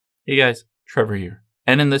Hey guys, Trevor here.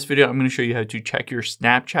 And in this video, I'm going to show you how to check your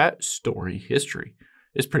Snapchat story history.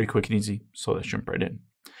 It's pretty quick and easy, so let's jump right in.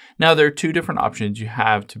 Now, there are two different options you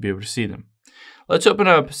have to be able to see them. Let's open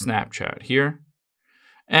up Snapchat here.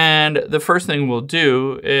 And the first thing we'll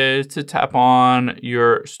do is to tap on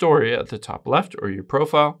your story at the top left or your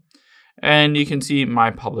profile. And you can see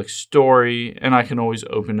my public story, and I can always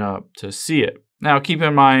open up to see it. Now, keep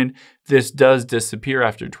in mind, this does disappear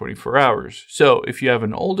after 24 hours. So if you have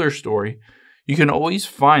an older story, you can always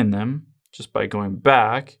find them just by going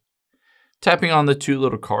back, tapping on the two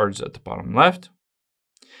little cards at the bottom left.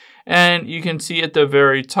 And you can see at the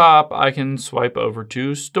very top, I can swipe over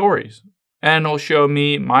to stories, and it'll show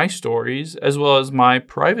me my stories as well as my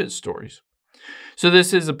private stories. So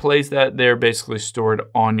this is a place that they're basically stored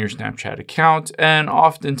on your Snapchat account, and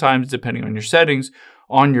oftentimes, depending on your settings,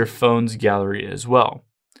 on your phone's gallery as well.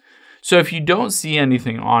 So if you don't see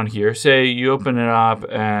anything on here, say you open it up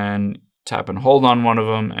and tap and hold on one of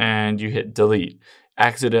them and you hit delete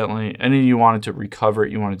accidentally, and then you wanted to recover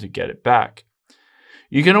it, you wanted to get it back.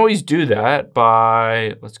 You can always do that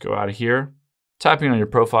by, let's go out of here, tapping on your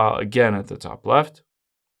profile again at the top left,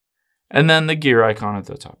 and then the gear icon at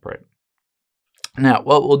the top right. Now,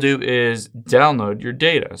 what we'll do is download your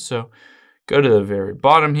data. So go to the very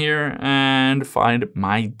bottom here and find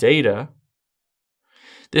my data.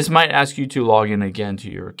 This might ask you to log in again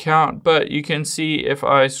to your account, but you can see if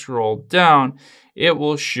I scroll down, it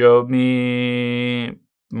will show me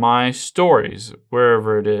my stories,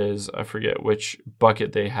 wherever it is. I forget which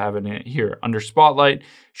bucket they have in it here. Under Spotlight,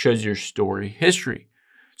 shows your story history.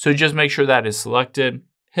 So just make sure that is selected,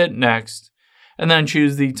 hit next, and then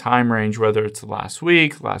choose the time range, whether it's last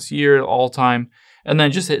week, last year, all time, and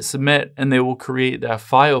then just hit submit, and they will create that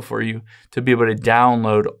file for you to be able to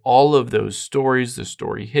download all of those stories, the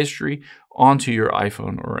story history, onto your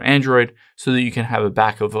iPhone or Android so that you can have a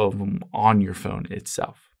backup of them on your phone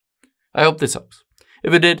itself. I hope this helps.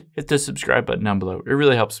 If it did, hit the subscribe button down below. It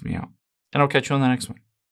really helps me out. And I'll catch you on the next one.